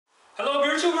Hello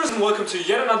beer tubers and welcome to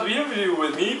yet another beer review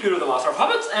with me, Peter the Master of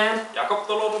Puppets, and Jakob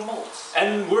the Lord of Malts.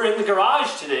 And we're in the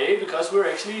garage today because we're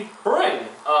actually brewing.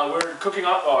 We're cooking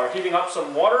up or heating up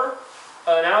some water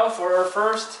now for our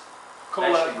first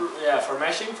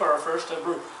mashing for our first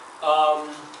brew.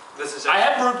 I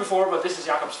have brewed before, but this is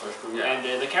Jakob's first brew, and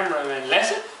the cameraman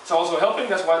Lasse is also helping.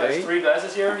 That's why there's 3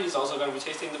 glasses here. He's also going to be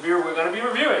tasting the beer we're going to be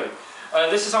reviewing.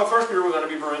 This is our first beer we're going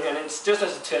to be brewing, and it's just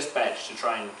as a test batch to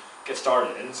try and get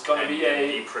started. And it's going to be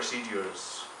the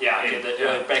procedures.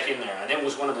 Get back in there. And it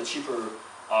was one of the cheaper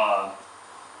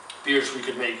beers we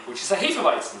could make, which is a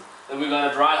Hefeweizen that we're going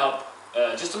to dry hop.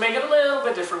 Just to make it a little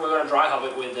bit different, we're going to dry hop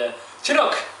it with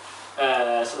Chinook.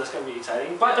 So that's going to be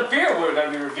exciting. But the beer we're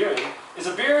going to be reviewing is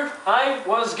a beer that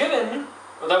was given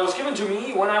to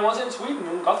me when I was in Sweden,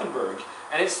 in Gothenburg.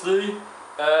 And it's the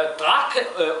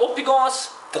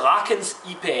Oppigårds Drakens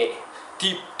DIPA.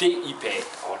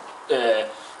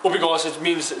 Oppigårds,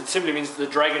 it simply means the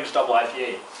Dragon's Double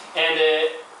IPA. And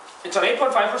it's on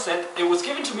 8.5%. It was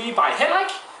given to me by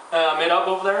Henrik, met up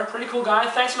over there, pretty cool guy.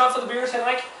 Thanks a lot for the beers,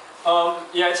 Henrik.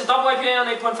 It's a double IPA on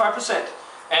 8.5%.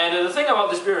 And the thing about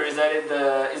this beer is that it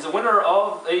is the winner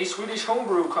of a Swedish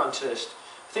homebrew contest.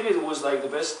 I think it was like the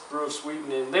best brew of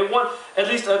Sweden. And they won at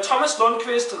least Thomas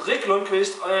Lundqvist, Rick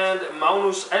Lundqvist, and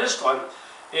Magnus Allström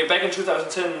back in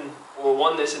 2010.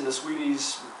 Won this in the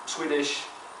Swedish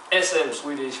SM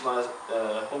Swedish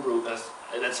homebrew.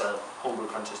 That's a homebrew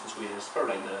contest in Sweden. It's sort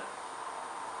of like the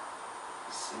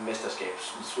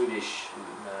Mästerskaps, Swedish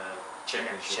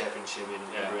championship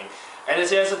in brewing. And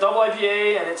it's a double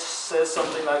IPA, and it says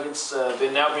something like it's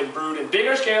now been brewed in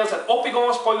bigger scales at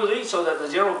Oppigårds Brewery, so that the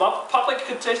general public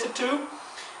could taste it too.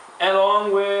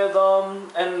 Along with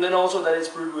and then also that it's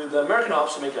brewed with American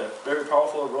hops to make a very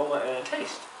powerful aroma and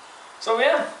taste. So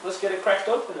yeah, let's get it cracked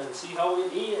open and see how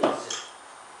it is.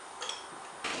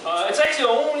 It's actually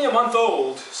only a month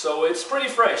old, so it's pretty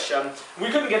fresh. We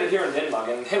couldn't get it here in Denmark,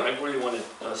 and Henrik really wanted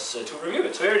us to review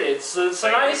it. So here it is. It's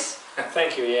a nice,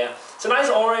 thank you, yeah. It's a nice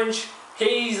orange,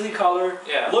 hazy color.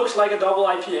 Yeah. Looks like a double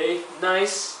IPA.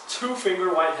 Nice,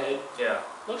 2-finger white head. Yeah.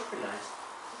 Looks pretty nice.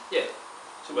 Yeah.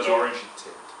 So with orange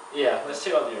tint. Yeah, let's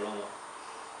take out the aroma.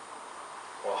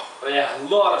 Wow. But yeah, a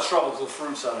lot of tropical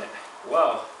fruits on it.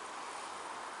 Wow.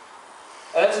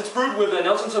 It's brewed with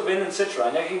Nelson Sauvin and Citra,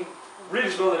 and I can really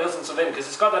smell the Nelson Sauvin because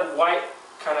it's got that white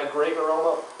kind of grape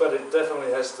aroma, but it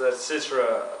definitely has that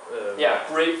Citra.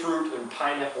 Grapefruit and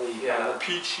pineapple, kind of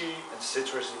peachy and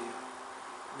citrusy.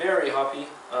 Very hoppy,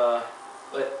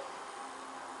 but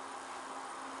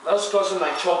that's got some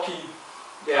like chalky.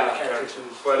 Character.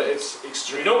 But it's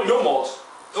extreme. No malt.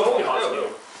 Only hops.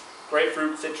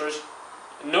 Grapefruit, citrus,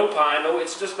 no pine. No,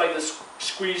 it's just like the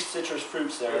squeezed citrus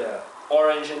fruits there. Yeah.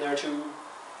 Orange in there too.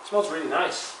 It smells really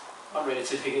nice. I'm ready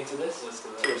to dig into this. Let's do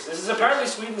that. Cheers. This is apparently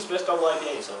Sweden's best double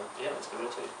IPA, so yeah, let's give it a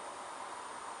taste.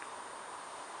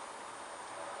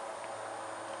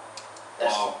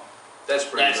 Wow, that's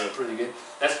pretty good.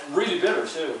 That's really bitter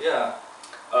too. Yeah.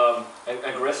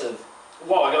 Aggressive.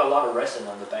 Wow, I got a lot of resin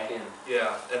on the back end.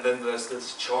 Yeah, and then there's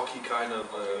this chalky kind of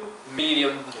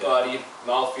medium body.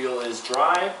 Mouthfeel is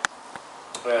dry.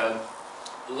 A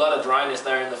lot of dryness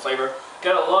there in the flavor.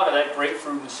 Got a lot of that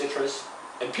grapefruit and citrus.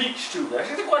 And peach too. There's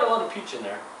actually quite a lot of peach in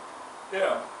there.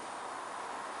 Yeah.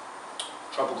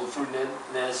 Tropical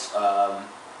fruitiness,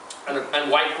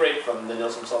 and white grape from the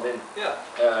Nelson Sauvin. Yeah.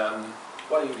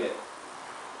 What do you get?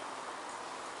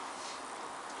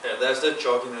 Yeah, there's the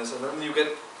chalkiness, and then you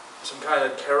get some kind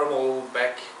of caramel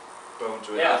backbone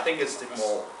to it. Yeah. I think it's the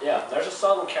malt. Yeah, there's a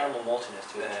subtle caramel maltiness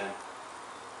to it too.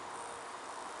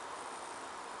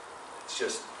 It's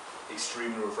just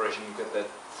extremely refreshing. You get that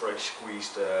fresh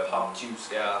squeezed hop juice.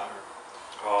 Yeah.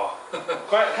 Oh.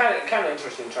 kind of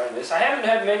interesting trying this. I haven't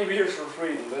had many beers from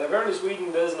Sweden, but apparently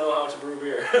Sweden does know how to brew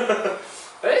beer.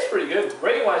 But it's pretty good.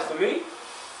 Rating wise for me,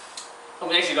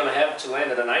 I'm actually going to have to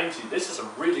land at a 90. This is a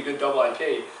really good double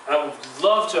IPA, and I would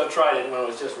love to have tried it when it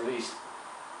was just released.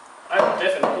 I would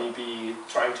definitely be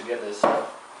trying to get this.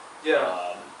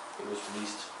 Yeah. It was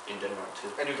released in Denmark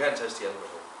too. And you can't taste the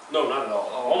alcohol. No, not at all.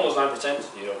 Almost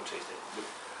 9%. You don't taste it.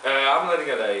 I'm letting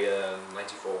it a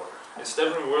 94. It's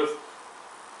definitely worth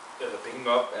picking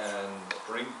up and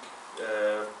drink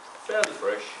fairly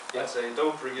fresh. Yeah. I'd say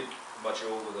don't drink it much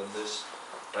older than this.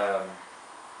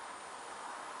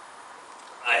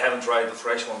 I haven't tried the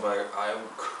fresh one, but I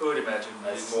could imagine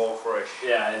it's more fresh.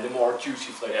 Yeah, and the more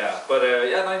juicy flavor. Yeah, but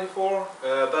 94,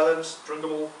 balanced,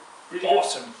 drinkable, really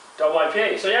awesome. Good. Double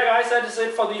IPA. So yeah guys, that is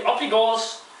it for the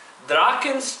Oppigårds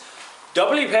Drakens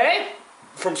Double IPA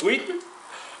from Sweden.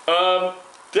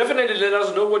 Definitely let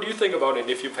us know what you think about it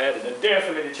if you've had it, and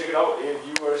definitely check it out if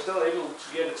you are still able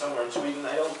to get it somewhere in Sweden.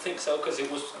 I don't think so, because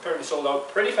it was apparently sold out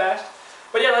pretty fast.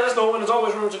 But yeah, let us know, and as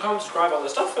always, remember to comment, subscribe, all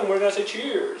this stuff, and we're going to say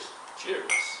cheers.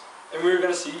 Cheers. And we're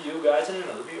going to see you guys in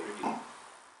another beer review.